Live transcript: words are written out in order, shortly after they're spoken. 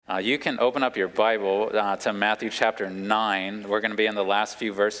You can open up your Bible to Matthew chapter 9. We're going to be in the last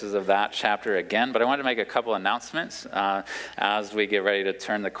few verses of that chapter again, but I wanted to make a couple announcements as we get ready to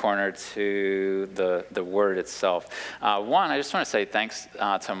turn the corner to the Word itself. One, I just want to say thanks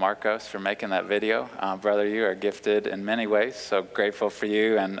to Marcos for making that video. Brother, you are gifted in many ways, so grateful for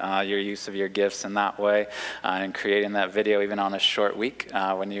you and your use of your gifts in that way and creating that video even on a short week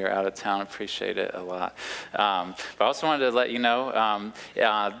when you're out of town. Appreciate it a lot. But I also wanted to let you know,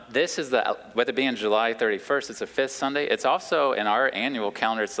 this is with it being July 31st, it's a fifth Sunday. It's also in our annual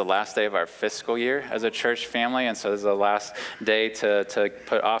calendar, it's the last day of our fiscal year as a church family. And so this is the last day to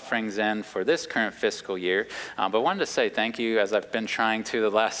put offerings in for this current fiscal year. But wanted to say thank you as I've been trying to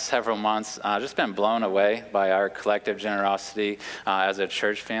the last several months. Just been blown away by our collective generosity as a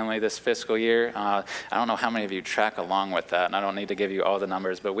church family this fiscal year. I don't know how many of you track along with that, and I don't need to give you all the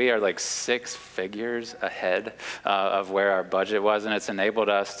numbers, but we are like 6 figures ahead of where our budget was, and it's enabled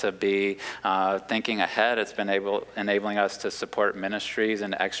us to be thinking ahead. It's been enabling us to support ministries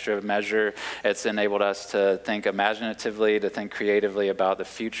in extra measure. It's enabled us to think imaginatively, to think creatively about the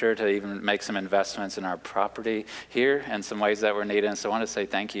future, to even make some investments in our property here in some ways that were needed. And so I want to say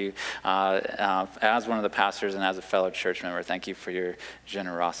thank you as one of the pastors and as a fellow church member. Thank you for your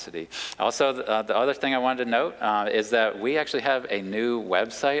generosity. Also, the other thing I wanted to note is that we actually have a new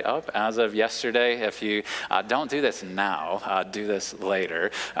website up as of yesterday. If you don't do this now, do this later.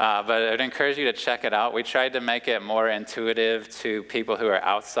 But I'd encourage you to check it out. We tried to make it more intuitive to people who are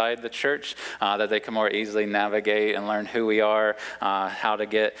outside the church, that they can more easily navigate and learn who we are, how to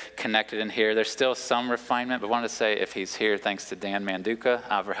get connected in here. There's still some refinement, but I wanted to say if he's here, thanks to Dan Manduka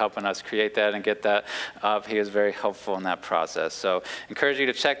for helping us create that and get that up. He was very helpful in that process. So encourage you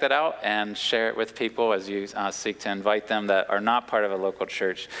to check that out and share it with people as you seek to invite them that are not part of a local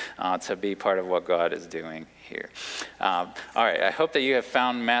church to be part of what God is doing here. All right, I hope that you have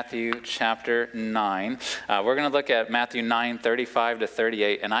found Matthew chapter 9. We're going to look at Matthew 9, 35 to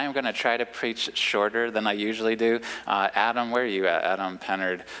 38, and I am going to try to preach shorter than I usually do. Adam, where are you at? Adam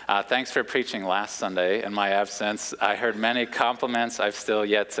Pennard. Thanks for preaching last Sunday in my absence. I heard many compliments. I've still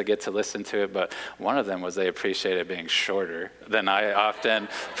yet to get to listen to it, but one of them was they appreciated being shorter than I often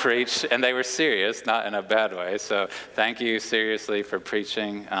preach, and they were serious, not in a bad way. So thank you seriously for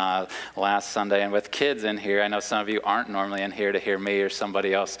preaching last Sunday. And with kids in here, I know some of you aren't normally in here to hear me or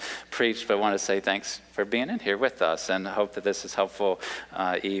somebody else preach, but I want to say thanks for being in here with us and hope that this is helpful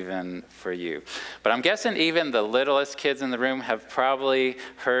even for you. But I'm guessing even the littlest kids in the room have probably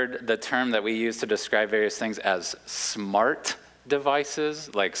heard the term that we use to describe various things as smart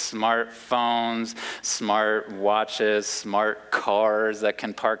devices, like smartphones, smart watches, smart cars that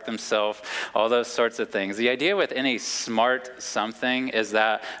can park themselves, all those sorts of things. The idea with any smart something is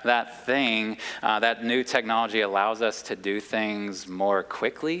that that thing, that new technology allows us to do things more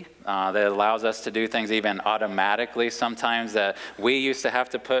quickly, that allows us to do things even automatically sometimes that we used to have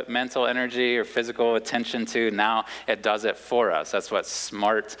to put mental energy or physical attention to. Now it does it for us. That's what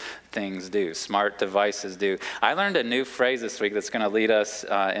smart things do, smart devices do. I learned a new phrase this week that's going to lead us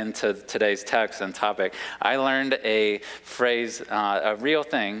into today's text and topic. I learned a phrase, a real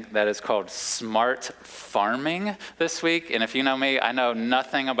thing that is called smart farming this week. And if you know me, I know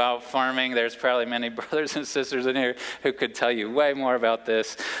nothing about farming. There's probably many brothers and sisters in here who could tell you way more about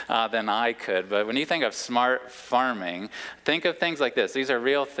this than I could. But when you think of smart farming, think of things like this. These are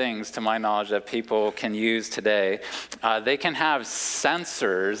real things, to my knowledge, that people can use today. They can have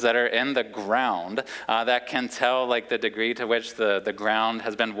sensors that are in the ground that can tell like the degree to which the ground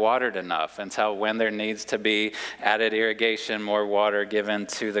has been watered enough and tell when there needs to be added irrigation, more water given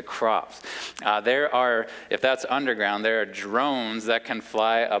to the crops. There are, if that's underground, there are drones that can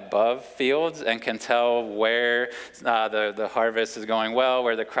fly above fields and can tell where the harvest is going well,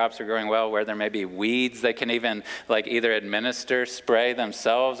 where the crops are growing well, where there may be weeds. They can even like either administer spray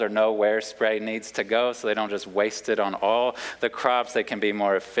themselves or know where spray needs to go so they don't just waste it on all the crops. They can be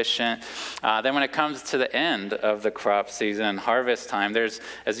more efficient. Then when it comes to the end of the crop season and harvest time, there's,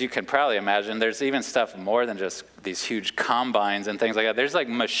 as you can probably imagine, there's even stuff more than just these huge combines and things like that. There's like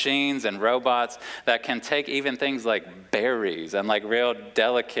machines and robots that can take even things like berries and like real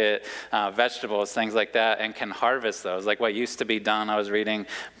delicate vegetables, things like that, and can harvest those. Like what used to be done, I was reading,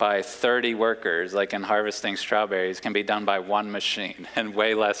 by 30 workers, like in harvesting strawberries, can be done by one machine in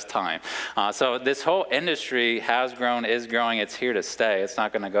way less time. So this whole industry has grown, is growing, it's here to stay. It's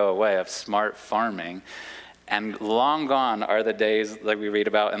not going to go away, of smart farming. And long gone are the days like we read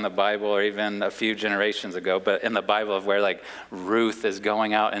about in the Bible, or even a few generations ago, but in the Bible, of where like Ruth is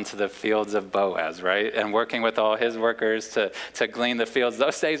going out into the fields of Boaz, right? And working with all his workers to glean the fields.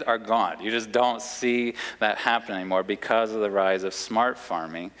 Those days are gone. You just don't see that happen anymore because of the rise of smart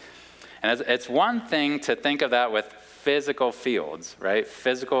farming. And it's one thing to think of that with physical fields, right?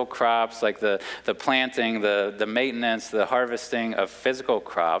 Physical crops, like the planting, the maintenance, the harvesting of physical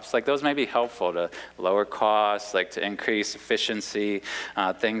crops. Like those may be helpful to lower costs, like to increase efficiency,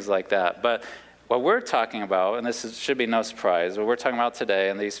 things like that. But what we're talking about, and should be no surprise, what we're talking about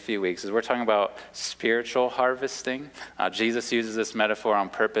today in these few weeks is we're talking about spiritual harvesting. Jesus uses this metaphor on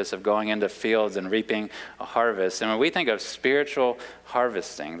purpose of going into fields and reaping a harvest. And when we think of spiritual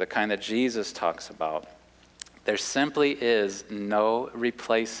harvesting, the kind that Jesus talks about, there simply is no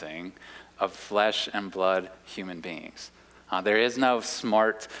replacing of flesh and blood human beings. There is no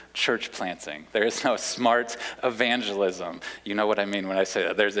smart church planting. There is no smart evangelism. You know what I mean when I say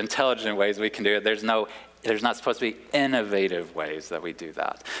that. There's intelligent ways we can do it. There's not supposed to be innovative ways that we do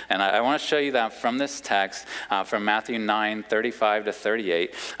that. And I want to show you that from this text, from Matthew 9, 35 to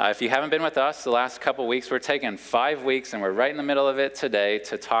 38. If you haven't been with us the last couple weeks, we're taking 5 weeks, and we're right in the middle of it today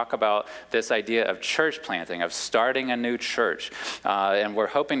to talk about this idea of church planting, of starting a new church. And we're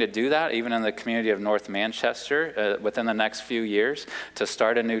hoping to do that even in the community of North Manchester within the next few years, to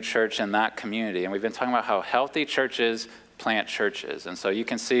start a new church in that community. And we've been talking about how healthy churches plant churches. And so you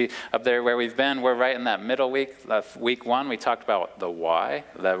can see up there where we've been, we're right in that middle week. Week 1, we talked about the why,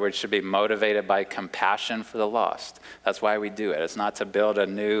 that we should be motivated by compassion for the lost. That's why we do it. It's not to build a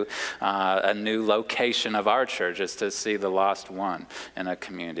new location of our church. It's to see the lost one in a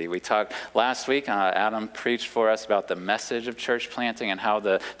community. We talked last week, Adam preached for us about the message of church planting and how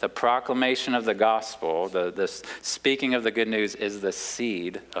the proclamation of the gospel, the speaking of the good news, is the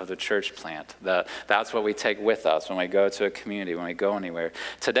seed of the church plant. That's what we take with us when we go to a community, when we go anywhere.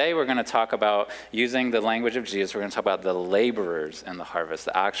 Today we're going to talk about, using the language of Jesus, we're going to talk about the laborers in the harvest,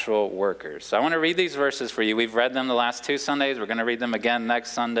 the actual workers. So I want to read these verses for you. We've read them the last 2 Sundays. We're going to read them again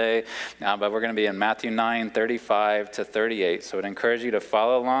next Sunday, but we're going to be in Matthew 9, 35 to 38. So I'd encourage you to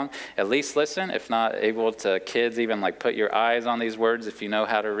follow along, at least listen. If not able to, kids, even like put your eyes on these words. If you know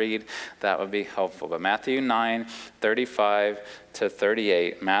how to read, that would be helpful. But Matthew 9, 35 to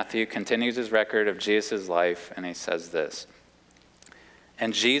 38, Matthew continues his record of Jesus' life, and he says this.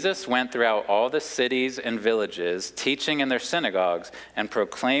 And Jesus went throughout all the cities and villages, teaching in their synagogues and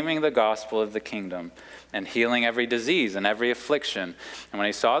proclaiming the gospel of the kingdom and healing every disease and every affliction. And when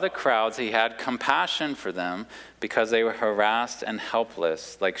he saw the crowds, he had compassion for them because they were harassed and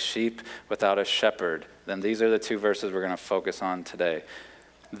helpless, like sheep without a shepherd. Then these are the 2 verses we're going to focus on today.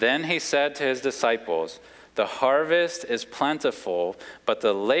 Then he said to his disciples, the harvest is plentiful, but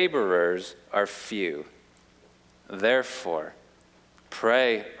the laborers are few. Therefore,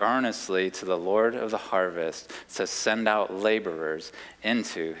 pray earnestly to the Lord of the harvest to send out laborers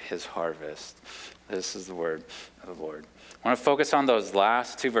into his harvest. This is the word of the Lord. I want to focus on those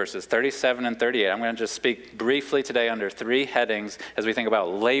last 2 verses, 37 and 38. I'm going to just speak briefly today under 3 headings as we think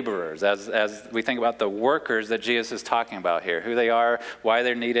about laborers, as we think about the workers that Jesus is talking about here, who they are, why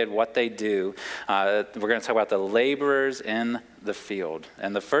they're needed, what they do. We're going to talk about the laborers in the field.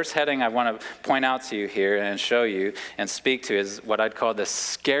 And the first heading I want to point out to you here and show you and speak to is what I'd call the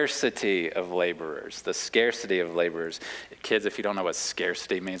scarcity of laborers. The scarcity of laborers. Kids, if you don't know what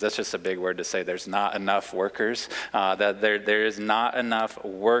scarcity means, that's just a big word to say there's not enough workers, that there is not enough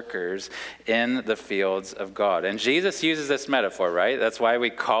workers in the fields of God. And Jesus uses this metaphor, right? That's why we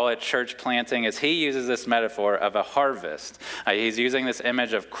call it church planting, is he uses this metaphor of a harvest. He's using this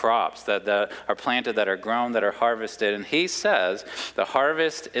image of crops that are planted, that are grown, that are harvested. And he says, the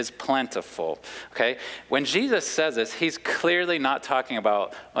harvest is plentiful, okay? When Jesus says this, he's clearly not talking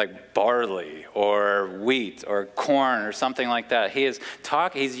about like barley or wheat or corn or something like that. He's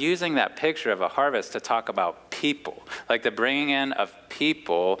using that picture of a harvest to talk about people, like the bringing in of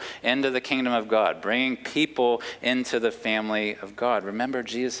people into the kingdom of God, bringing people into the family of God. Remember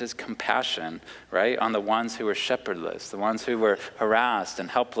Jesus' compassion, right, on the ones who were shepherdless, the ones who were harassed and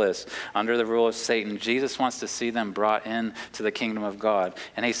helpless under the rule of Satan. Jesus wants to see them brought in to the kingdom of God.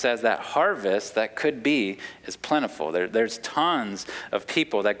 And he says that harvest that could be is plentiful. There's tons of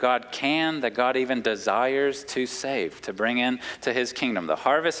people that God even desires to save, to bring in to his kingdom. The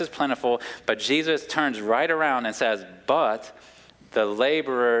harvest is plentiful, but Jesus turns right around and says, but The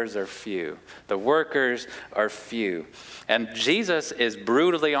laborers are few. The workers are few. And Jesus is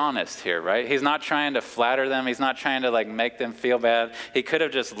brutally honest here, right? He's not trying to flatter them. He's not trying to make them feel bad. He could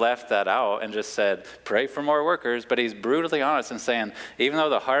have just left that out and just said, pray for more workers. But he's brutally honest and saying, even though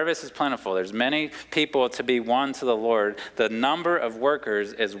the harvest is plentiful, there's many people to be won to the Lord, the number of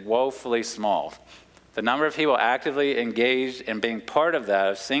workers is woefully small. The number of people actively engaged in being part of that,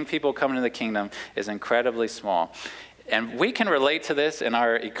 of seeing people come into the kingdom, is incredibly small. And we can relate to this in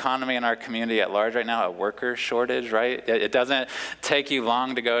our economy and our community at large right now, a worker shortage, right? It doesn't take you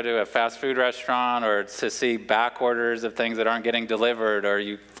long to go to a fast food restaurant or to see back orders of things that aren't getting delivered, or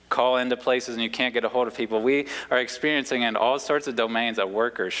you call into places and you can't get a hold of people. We are experiencing in all sorts of domains a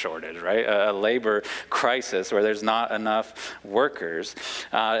worker shortage, right? A labor crisis where there's not enough workers.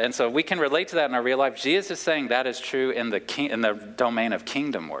 And so we can relate to that in our real life. Jesus is saying that is true in the domain of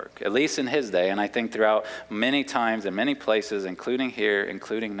kingdom work, at least in his day, and I think throughout many times in many places, including here,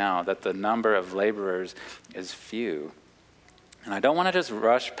 including now, that the number of laborers is few. And I don't want to just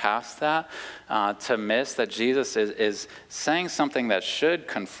rush past that to miss that Jesus is saying something that should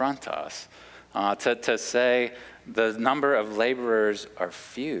confront us. To say the number of laborers are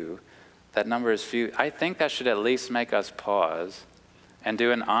few, that number is few, I think that should at least make us pause and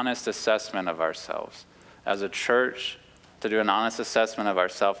do an honest assessment of ourselves. As a church, to do an honest assessment of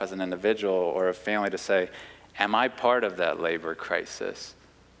ourselves as an individual or a family, to say, am I part of that labor crisis?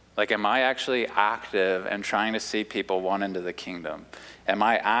 Am I actually active and trying to see people won into the kingdom? Am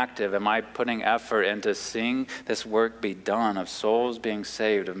I active? Am I putting effort into seeing this work be done, of souls being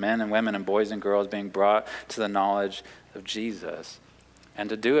saved, of men and women and boys and girls being brought to the knowledge of Jesus? And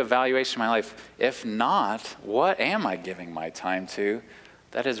to do evaluation of my life. If not, what am I giving my time to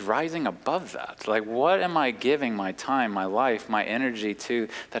that is rising above that? What am I giving my time, my life, my energy to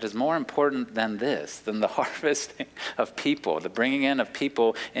that is more important than this, than the harvesting of people, the bringing in of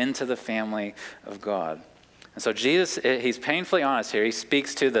people into the family of God? And so Jesus, he's painfully honest here. He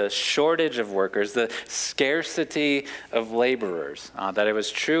speaks to the shortage of workers, the scarcity of laborers. That it was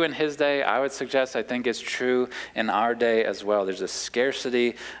true in his day, I would suggest, I think it's true in our day as well. There's a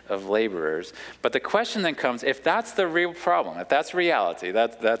scarcity of laborers. But the question then comes, if that's the real problem, if that's reality,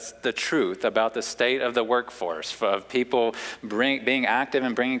 that's the truth about the state of the workforce, of people being active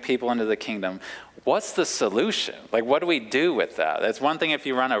and bringing people into the kingdom, what's the solution? What do we do with that? It's one thing if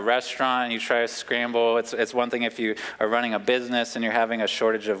you run a restaurant and you try to scramble. It's one thing if you are running a business and you're having a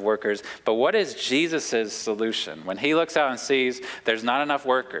shortage of workers. But what is Jesus' solution? When he looks out and sees there's not enough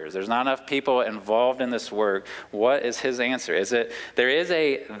workers, there's not enough people involved in this work, what is his answer? There is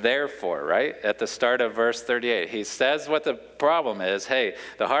a therefore, right? At the start of verse 38. He says what the problem is. Hey,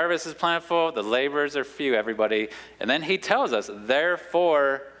 the harvest is plentiful, the laborers are few, everybody. And then he tells us,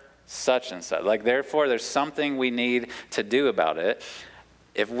 therefore, such and such. Therefore, there's something we need to do about it.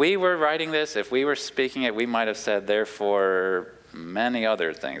 If we were writing this, if we were speaking it, we might have said, therefore, many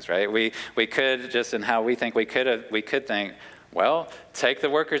other things, right? We could, just in how we think, we could think, well, take the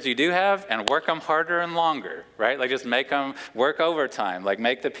workers you do have and work them harder and longer, right? Just make them work overtime.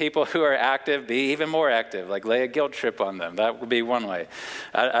 Make the people who are active be even more active. Lay a guilt trip on them. That would be one way.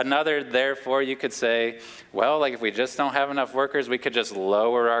 Another, therefore, you could say, well, if we just don't have enough workers, we could just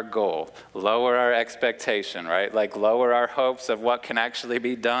lower our goal, lower our expectation, right? Lower our hopes of what can actually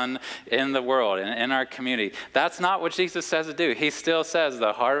be done in the world and in our community. That's not what Jesus says to do. He still says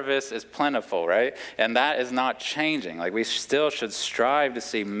the harvest is plentiful, right? And that is not changing. We still should strive to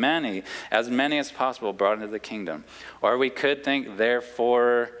see many as possible brought into the kingdom. Or we could think,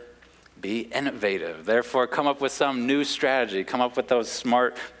 therefore, be innovative. Therefore, come up with some new strategy. Come up with those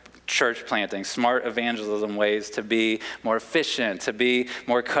smart church planting, smart evangelism ways to be more efficient, to be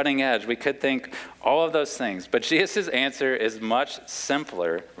more cutting edge. We could think all of those things. But Jesus' answer is much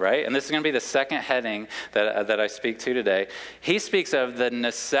simpler, right? And this is going to be the second heading that I speak to today. He speaks of the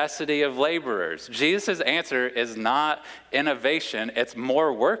necessity of laborers. Jesus' answer is not innovation, it's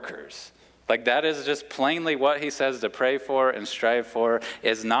more workers. That is just plainly what he says to pray for and strive for,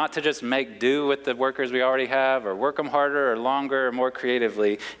 is not to just make do with the workers we already have or work them harder or longer or more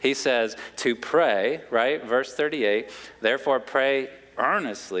creatively. He says to pray, right? Verse 38, therefore pray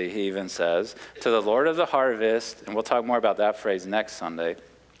earnestly, he even says, to the Lord of the harvest, and we'll talk more about that phrase next Sunday.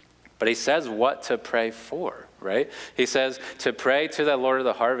 But he says what to pray for, right? He says to pray to the Lord of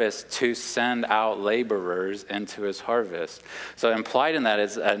the harvest to send out laborers into his harvest. So implied in that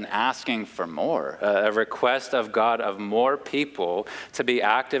is an asking for more, a request of God of more people to be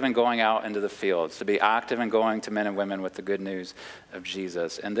active in going out into the fields, to be active in going to men and women with the good news of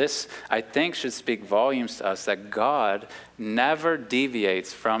Jesus. And this, I think, should speak volumes to us that God never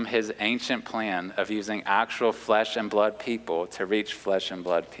deviates from his ancient plan of using actual flesh and blood people to reach flesh and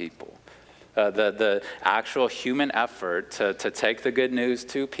blood people. The actual human effort to take the good news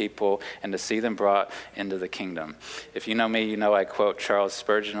to people and to see them brought into the kingdom. If you know me, you know I quote Charles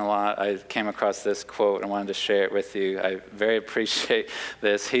Spurgeon a lot. I came across this quote and wanted to share it with you. I very appreciate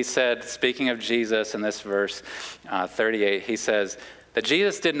this. He said, speaking of Jesus in this verse 38, he says that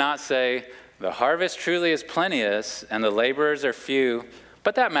Jesus did not say, "The harvest truly is plenteous and the laborers are few,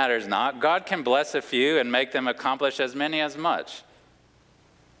 but that matters not. God can bless a few and make them accomplish as many as much."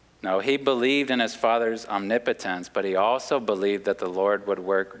 No, he believed in his Father's omnipotence, but he also believed that the Lord would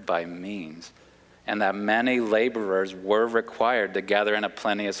work by means, and that many laborers were required to gather in a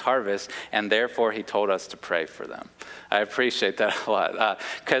plenteous harvest, and therefore he told us to pray for them. I appreciate that a lot,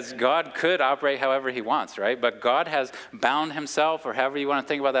 because God could operate however he wants, right? But God has bound himself, or however you want to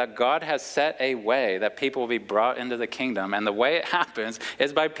think about that, God has set a way that people will be brought into the kingdom, and the way it happens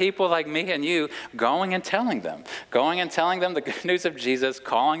is by people like me and you going and telling them the good news of Jesus,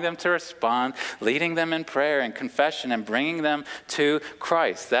 calling them to respond, leading them in prayer and confession, and bringing them to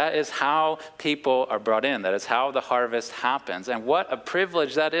Christ. That is how people are brought in. That is how the harvest happens. And what a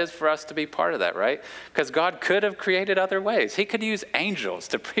privilege that is for us to be part of that, right? Because God could have created other ways. He could use angels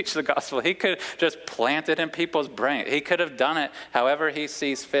to preach the gospel. He could just plant it in people's brain. He could have done it however he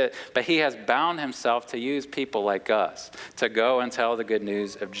sees fit. But he has bound himself to use people like us to go and tell the good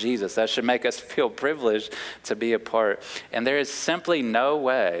news of Jesus. That should make us feel privileged to be a part. And there is simply no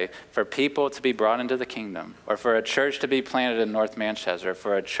way for people to be brought into the kingdom, or for a church to be planted in North Manchester, or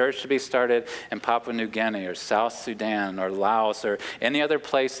for a church to be started in Papua New Guinea or South Sudan or Laos or any other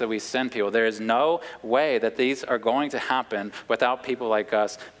place that we send people. There is no way that these are going to happen without people like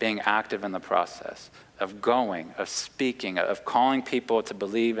us being active in the process of going, of speaking, of calling people to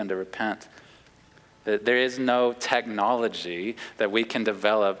believe and to repent. There is no technology that we can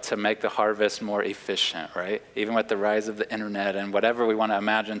develop to make the harvest more efficient, right? Even with the rise of the internet and whatever we want to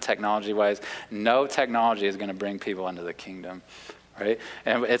imagine technology-wise, no technology is going to bring people into the kingdom. Right?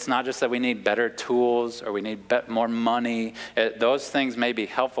 And it's not just that we need better tools or we need more money. Those things may be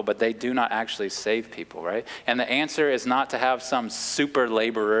helpful, but they do not actually save people, right? And the answer is not to have some super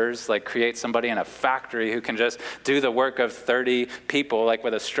laborers, like create somebody in a factory who can just do the work of 30 people, like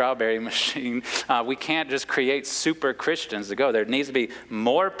with a strawberry machine. We can't just create super Christians to go. There needs to be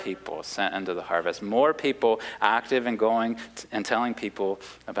more people sent into the harvest, more people active in going and telling people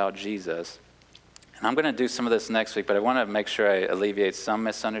about Jesus. And I'm going to do some of this next week, but I want to make sure I alleviate some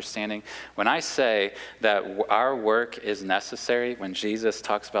misunderstanding. When I say that our work is necessary, when Jesus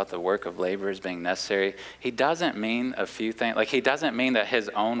talks about the work of laborers being necessary, he doesn't mean a few things. Like, he doesn't mean that his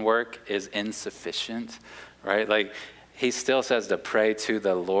own work is insufficient, right? Like, he still says to pray to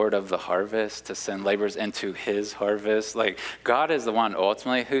the Lord of the harvest, to send laborers into his harvest. Like, God is the one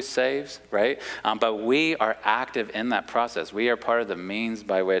ultimately who saves, right? But we are active in that process. We are part of the means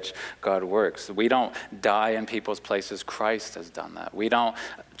by which God works. We don't die in people's places. Christ has done that. We don't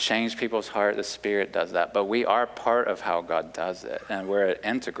change people's heart. The Spirit does that. But we are part of how God does it. And we're an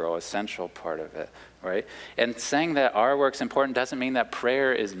integral, essential part of it. Right? And saying that our work's important doesn't mean that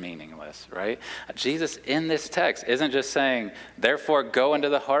prayer is meaningless, right? Jesus in this text isn't just saying, therefore go into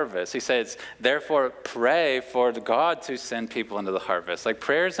the harvest. He says, therefore pray for God to send people into the harvest. Like,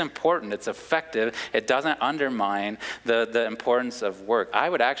 prayer is important. It's effective. It doesn't undermine the importance of work. I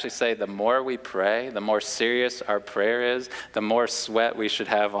would actually say the more we pray, the more serious our prayer is, the more sweat we should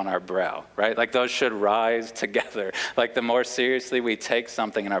have on our brow, right? Like, those should rise together. Like, the more seriously we take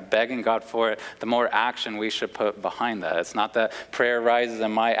something and are begging God for it, the more action we should put behind that. It's not that prayer rises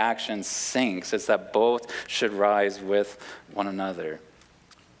and my action sinks. It's that both should rise with one another.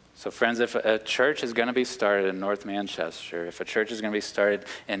 So friends, if a church is going to be started in North Manchester, if a church is going to be started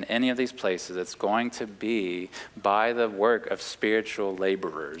in any of these places, it's going to be by the work of spiritual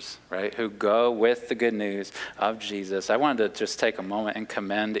laborers, right, who go with the good news of Jesus. I wanted to just take a moment and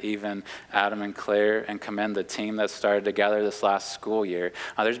commend even Adam and Claire and commend the team that started together this last school year.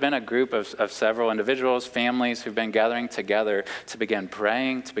 There's been a group of several individuals, families who've been gathering together to begin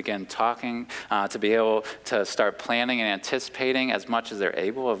praying, to begin talking, to be able to start planning and anticipating as much as they're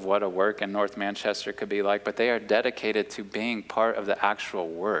able of what a work in North Manchester could be like, but they are dedicated to being part of the actual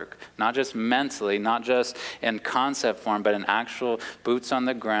work, not just mentally, not just in concept form, but in actual boots on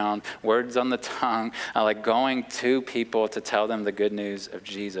the ground, words on the tongue, like going to people to tell them the good news of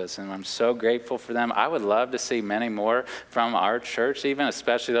Jesus. And I'm so grateful for them. I would love to see many more from our church, even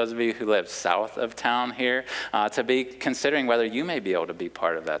especially those of you who live south of town here, to be considering whether you may be able to be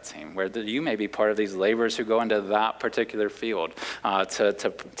part of that team, whether you may be part of these laborers who go into that particular field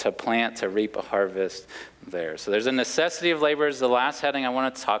to plant, to reap a harvest there. So there's a necessity of laborers. The last heading I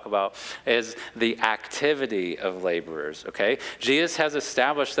want to talk about is the activity of laborers, okay? Jesus has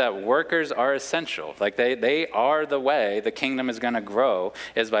established that workers are essential. Like they are the way the kingdom is going to grow,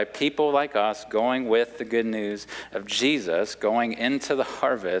 is by people like us going with the good news of Jesus, going into the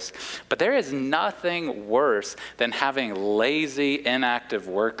harvest. But there is nothing worse than having lazy, inactive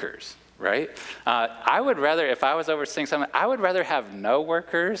workers. Right? I would rather, if I was overseeing something, I would rather have no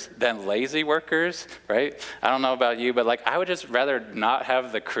workers than lazy workers, right? I don't know about you, but like I would just rather not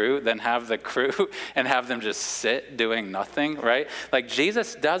have the crew than have the crew and have them just sit doing nothing, right? Like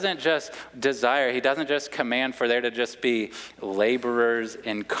Jesus doesn't just desire, he doesn't just command for there to just be laborers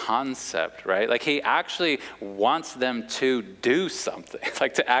in concept, right? Like he actually wants them to do something,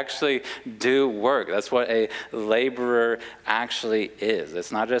 like to actually do work. That's what a laborer actually is.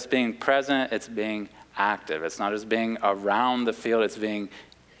 It's not just being present, it's being active. It's not just being around the field, it's being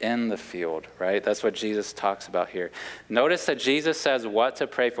in the field, right? That's what Jesus talks about here. Notice that Jesus says what to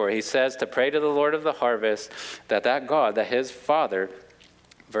pray for. He says to pray to the Lord of the harvest that God, that his Father,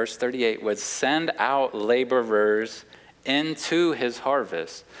 verse 38, would send out laborers into his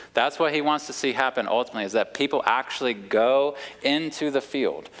harvest. That's what he wants to see happen ultimately, is that people actually go into the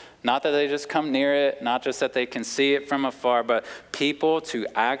field. Not that they just come near it, not just that they can see it from afar, but people to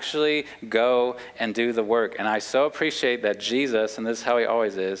actually go and do the work. And I so appreciate that Jesus, and this is how he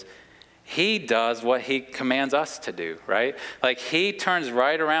always is, he does what he commands us to do, right? Like he turns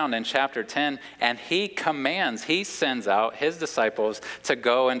right around in chapter 10 and he commands, he sends out his disciples to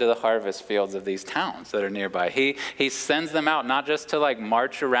go into the harvest fields of these towns that are nearby. He sends them out not just to like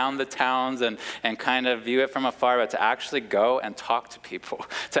march around the towns and kind of view it from afar, but to actually go and talk to people,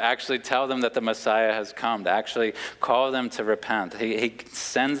 to actually tell them that the Messiah has come, to actually call them to repent. He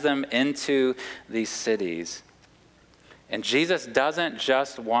sends them into these cities. And Jesus doesn't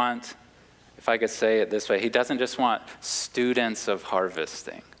just want, if I could say it this way, he doesn't just want students of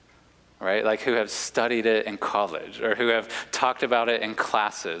harvesting, right? Like who have studied it in college or who have talked about it in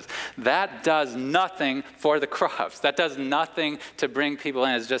classes. That does nothing for the crops. That does nothing to bring people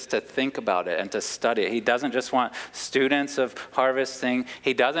in. It's just to think about it and to study it. He doesn't just want students of harvesting.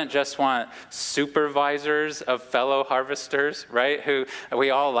 He doesn't just want supervisors of fellow harvesters, right? Who we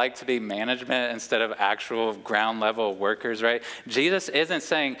all like to be management instead of actual ground level workers, right? Jesus isn't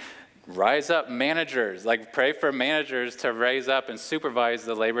saying, rise up managers, like pray for managers to raise up and supervise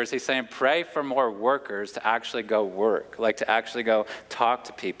the laborers. He's saying pray for more workers to actually go work, like to actually go talk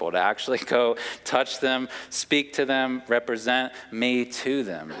to people, to actually go touch them, speak to them, represent me to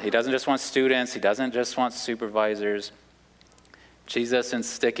them. He doesn't just want students. He doesn't just want supervisors. Jesus, in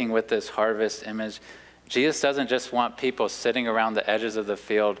sticking with this harvest image, Jesus doesn't just want people sitting around the edges of the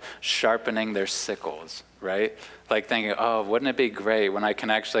field sharpening their sickles, right? Like thinking, oh, wouldn't it be great when I can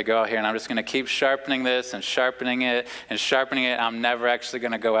actually go out here and I'm just going to keep sharpening this and sharpening it and sharpening it. I'm never actually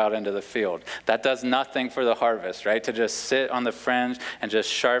going to go out into the field. That does nothing for the harvest, right? To just sit on the fringe and just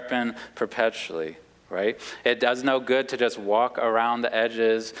sharpen perpetually, right? It does no good to just walk around the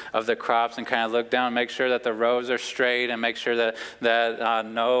edges of the crops and kind of look down and make sure that the rows are straight and make sure that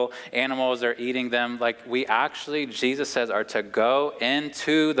no animals are eating them. Like we actually, Jesus says, are to go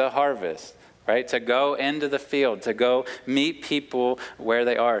into the harvest. Right? To go into the field, to go meet people where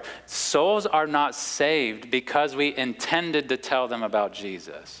they are. Souls are not saved because we intended to tell them about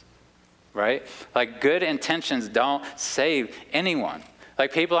Jesus, right? Like good intentions don't save anyone.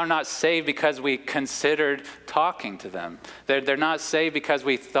 Like people are not saved because we considered talking to them. They're not saved because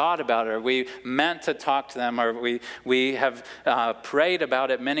we thought about it or we meant to talk to them or we have prayed about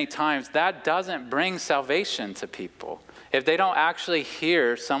it many times. That doesn't bring salvation to people. If they don't actually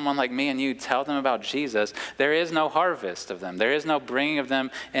hear someone like me and you tell them about Jesus, there is no harvest of them. There is no bringing of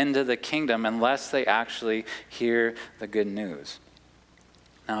them into the kingdom unless they actually hear the good news.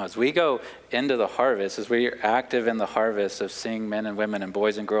 Now, as we go into the harvest, as we are active in the harvest of seeing men and women and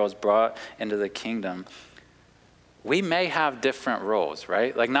boys and girls brought into the kingdom, we may have different roles,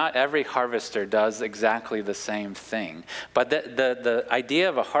 right? Like not every harvester does exactly the same thing. But the idea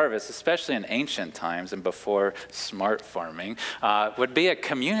of a harvest, especially in ancient times and before smart farming, would be a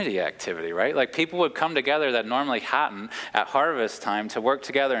community activity, right? Like people would come together that normally hadn't at harvest time to work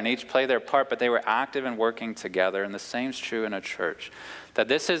together and each play their part, but they were active and working together. And the same's true in a church. That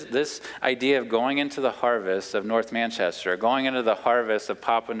this idea of going into the harvest of North Manchester, or going into the harvest of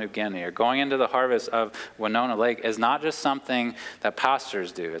Papua New Guinea, or going into the harvest of Winona Lake is not just something that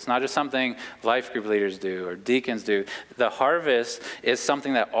pastors do. It's not just something life group leaders do or deacons do. The harvest is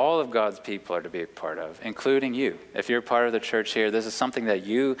something that all of God's people are to be a part of, including you. If you're part of the church here, this is something that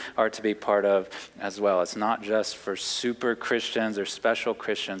you are to be part of as well. It's not just for super Christians or special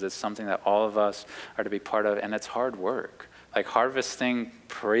Christians. It's something that all of us are to be part of, and it's hard work. Like harvesting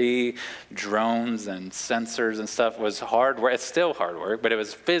pre-drones and sensors and stuff was hard work. It's still hard work, but it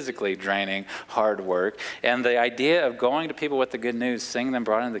was physically draining hard work. And the idea of going to people with the good news, seeing them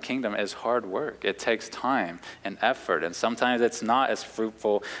brought into the kingdom is hard work. It takes time and effort. And sometimes it's not as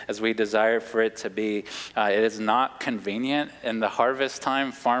fruitful as we desire for it to be. It is not convenient. In the harvest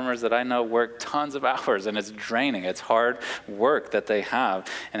time, farmers that I know work tons of hours, and it's draining. It's hard work that they have.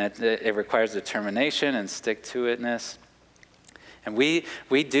 And it requires determination and stick-to-itness. And we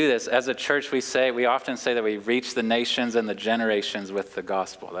do this as a church. We often say that we reach the nations and the generations with the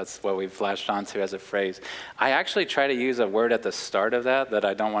gospel. That's what we've latched onto as a phrase. I actually try to use a word at the start of that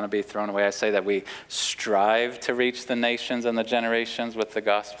I don't want to be thrown away. I say that we strive to reach the nations and the generations with the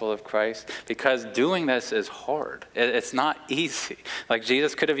gospel of Christ, because doing this is hard. It's not easy. Like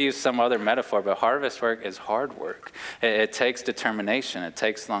Jesus could have used some other metaphor, but harvest work is hard work. It takes determination. It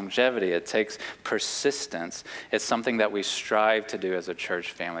takes longevity. It takes persistence. It's something that we strive to do as a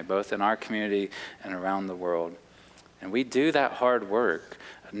church family, both in our community and around the world. And we do that hard work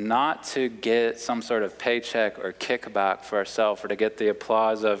not to get some sort of paycheck or kickback for ourselves or to get the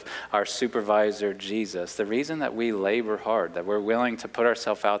applause of our supervisor, Jesus. The reason that we labor hard, that we're willing to put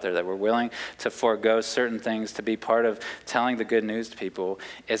ourselves out there, that we're willing to forego certain things to be part of telling the good news to people,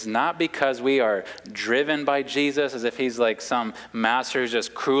 is not because we are driven by Jesus as if he's like some master who's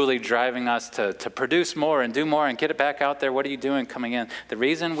just cruelly driving us to produce more and do more and get it back out there. What are you doing coming in? The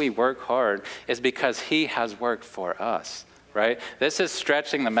reason we work hard is because he has worked for us. Right? This is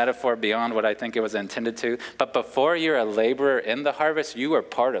stretching the metaphor beyond what I think it was intended to. But before you're a laborer in the harvest, you are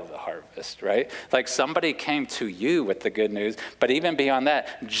part of the harvest, right? Like somebody came to you with the good news, but even beyond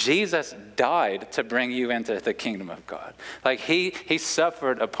that, Jesus died to bring you into the kingdom of God. Like he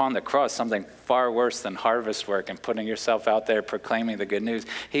suffered upon the cross something far worse than harvest work and putting yourself out there proclaiming the good news.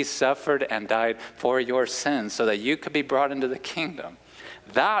 He suffered and died for your sins so that you could be brought into the kingdom.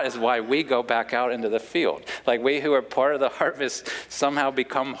 That is why we go back out into the field. Like we who are part of the harvest somehow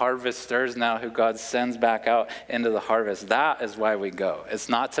become harvesters now who God sends back out into the harvest. That is why we go. It's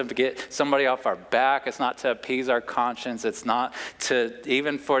not to get somebody off our back. It's not to appease our conscience. It's not to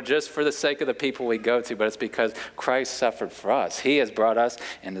even just for the sake of the people we go to, but it's because Christ suffered for us. He has brought us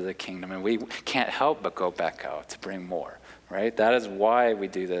into the kingdom, and we can't help but go back out to bring more, right? That is why we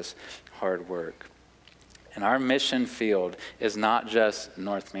do this hard work. And our mission field is not just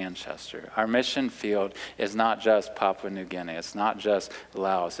North Manchester. Our mission field is not just Papua New Guinea. It's not just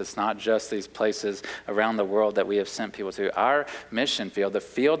Laos. It's not just these places around the world that we have sent people to. Our mission field, the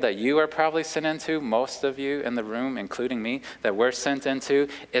field that you are probably sent into, most of you in the room, including me, that we're sent into,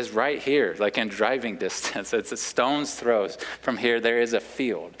 is right here, like in driving distance. It's a stone's throw from here. There is a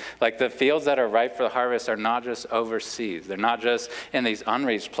field. Like the fields that are ripe for the harvest are not just overseas. They're not just in these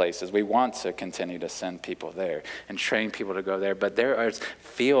unreached places. We want to continue to send people there and train people to go there, but there are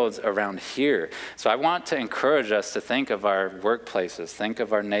fields around here. So I want to encourage us to think of our workplaces, think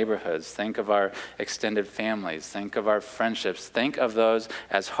of our neighborhoods, think of our extended families, think of our friendships, think of those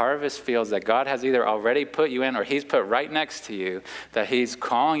as harvest fields that God has either already put you in or he's put right next to you, that he's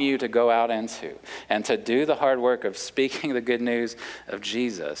calling you to go out into and to do the hard work of speaking the good news of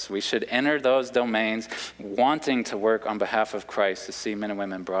Jesus. We should enter those domains wanting to work on behalf of Christ to see men and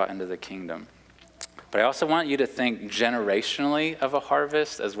women brought into the kingdom. But I also want you to think generationally of a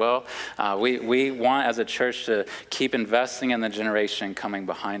harvest as well. We want as a church to keep investing in the generation coming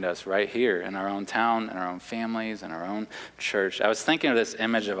behind us right here in our own town, in our own families, in our own church. I was thinking of this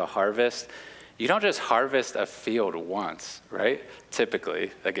image of a harvest. You don't just harvest a field once, right?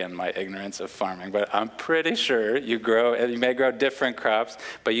 Typically, again, my ignorance of farming, but I'm pretty sure you may grow different crops,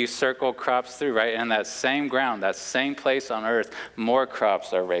 but you circle crops through, right? And that same ground, that same place on earth, more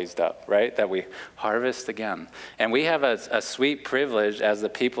crops are raised up, right? That we harvest again. And we have a sweet privilege as the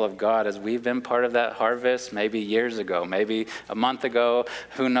people of God, as we've been part of that harvest maybe years ago, maybe a month ago,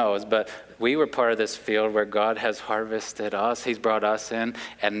 who knows, but we were part of this field where God has harvested us. He's brought us in.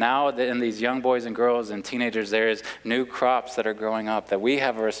 And now in these young boys and girls and teenagers, there is new crops that are growing up that we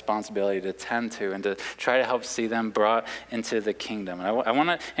have a responsibility to tend to and to try to help see them brought into the kingdom. And I want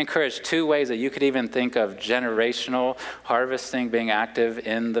to encourage two ways that you could even think of generational harvesting being active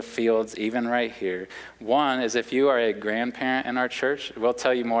in the fields, even right here. One is if you are a grandparent in our church, we'll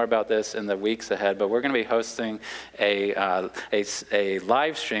tell you more about this in the weeks ahead, but we're going to be hosting a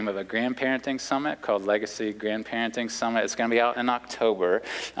live stream of a grandparenting summit called Legacy Grandparenting Summit. It's going to be out in October.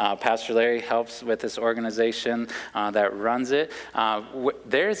 Pastor Larry helps with this organization that runs it.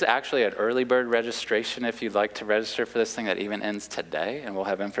 There's actually an early bird registration if you'd like to register for this thing that even ends today, and we'll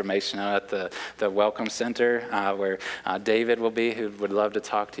have information out at the Welcome Center where David will be, who would love to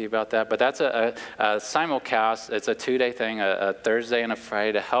talk to you about that. But that's a simulcast. It's a 2-day thing, a Thursday and a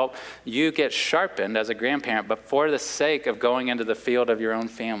Friday, to help you get sharpened as a grandparent, but for the sake of going into the field of your own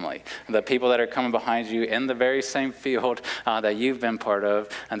family. The people that are coming behind you in the very same field that you've been part of,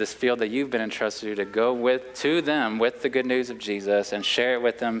 and this field that you've been entrusted to go to them with the good news of Jesus and share it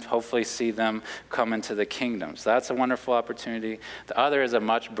with them, hopefully see them come into the kingdom. So that's a wonderful opportunity. The other is a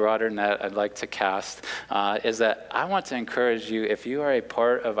much broader net I'd like to cast, is that I want to encourage you, if you are a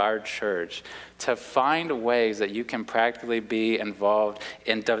part of our church, to find ways that you can practically be involved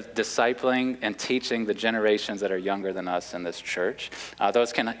in discipling and teaching the generations that are younger than us in this church.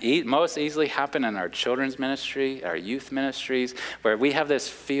 Those can most easily happen in our children's ministry, our youth ministries, where we have this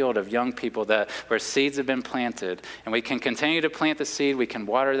field of young people where seeds have been planted, and we can continue to plant the seed, we can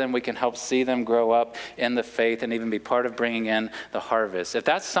water them, we can help see them grow up in the faith and even be part of bringing in the harvest. If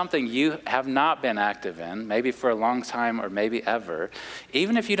that's something you have not been active in, maybe for a long time or maybe ever,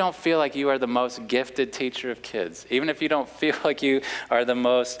 even if you don't feel like you are the most gifted teacher of kids, even if you don't feel like you are the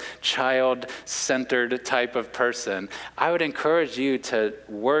most child-centered type of person, I would encourage you to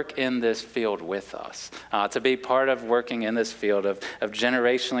work in this field with us, to be part of working in this field of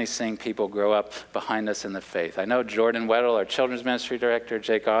generationally seeing people grow up behind us in the faith. I know Jordan Weddle, our children's ministry director,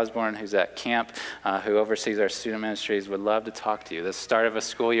 Jake Osborne, who's at camp, who oversees our student ministries, would love to talk to you. The start of a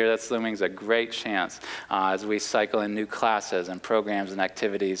school year that's looming is a great chance as we cycle in new classes and programs and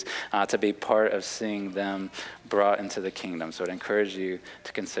activities to be part of seeing them brought into the kingdom. So I'd encourage you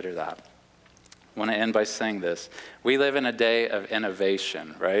to consider that. I want to end by saying this. We live in a day of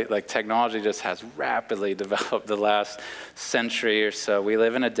innovation, right? Like technology just has rapidly developed the last century or so. We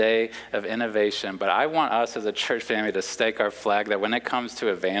live in a day of innovation, but I want us as a church family to stake our flag that when it comes to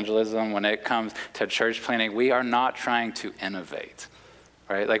evangelism, when it comes to church planting, we are not trying to innovate.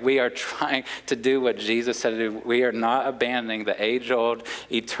 Right? Like we are trying to do what Jesus said to do. We are not abandoning the age-old,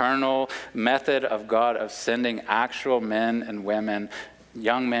 eternal method of God of sending actual men and women,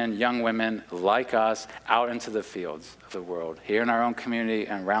 young men, young women like us out into the fields of the world, here in our own community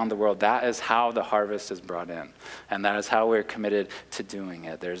and around the world. That is how the harvest is brought in. And that is how we're committed to doing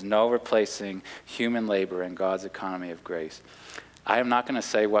it. There's no replacing human labor in God's economy of grace. I am not going to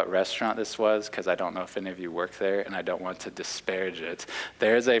say what restaurant this was because I don't know if any of you work there and I don't want to disparage it.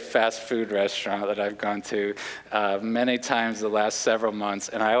 There's a fast food restaurant that I've gone to many times the last several months,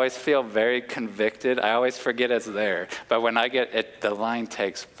 and I always feel very convicted. I always forget it's there. But when I get it, the line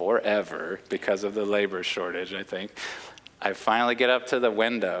takes forever because of the labor shortage, I think. I finally get up to the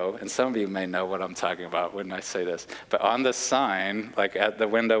window, and some of you may know what I'm talking about when I say this, but on the sign, like at the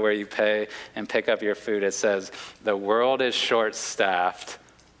window where you pay and pick up your food, it says, "The world is short-staffed,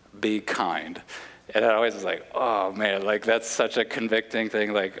 be kind." And I always was like, oh man, like that's such a convicting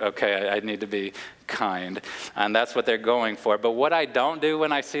thing. Like, okay, I need to be kind. And that's what they're going for. But what I don't do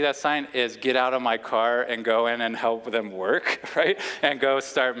when I see that sign is get out of my car and go in and help them work, right? And go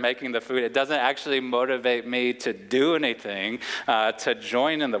start making the food. It doesn't actually motivate me to do anything, to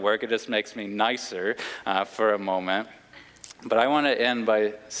join in the work. It just makes me nicer for a moment. But I want to end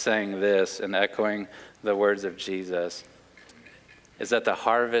by saying this and echoing the words of Jesus, is that the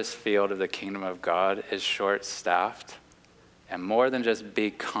harvest field of the kingdom of God is short-staffed. And more than just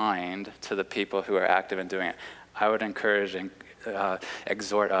be kind to the people who are active in doing it, I would encourage and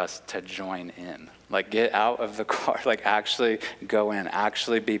exhort us to join in. Like get out of the car, like actually go in,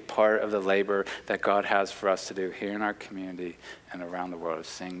 actually be part of the labor that God has for us to do here in our community and around the world, of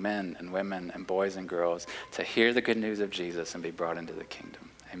seeing men and women and boys and girls to hear the good news of Jesus and be brought into the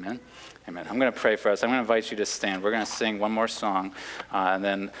kingdom. Amen? Amen. I'm going to pray for us. I'm going to invite you to stand. We're going to sing one more song, and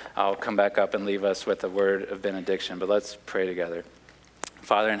then I'll come back up and leave us with a word of benediction. But let's pray together.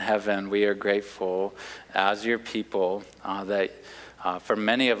 Father in heaven, we are grateful as your people that for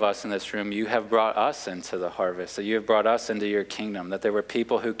many of us in this room, you have brought us into the harvest, that you have brought us into your kingdom, that there were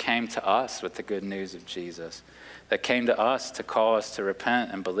people who came to us with the good news of Jesus, that came to us to call us to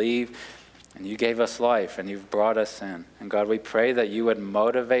repent and believe And you gave us life, and you've brought us in. And God, we pray that you would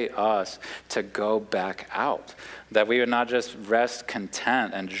motivate us to go back out, that we would not just rest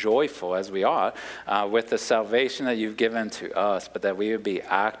content and joyful as we ought with the salvation that you've given to us, but that we would be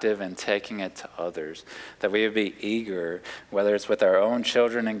active in taking it to others, that we would be eager, whether it's with our own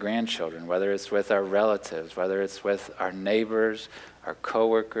children and grandchildren, whether it's with our relatives, whether it's with our neighbors, our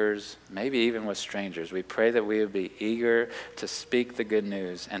coworkers, maybe even with strangers. We pray that we would be eager to speak the good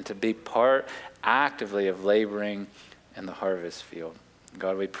news and to be part actively of laboring in the harvest field.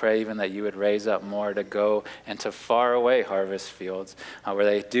 God, we pray even that you would raise up more to go into faraway harvest fields where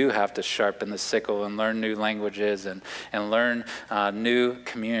they do have to sharpen the sickle and learn new languages and learn new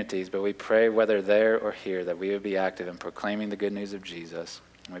communities. But we pray, whether there or here, that we would be active in proclaiming the good news of Jesus.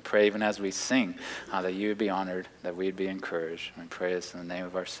 And we pray even as we sing that you would be honored, that we'd be encouraged. We pray this in the name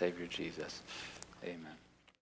of our Savior Jesus. Amen.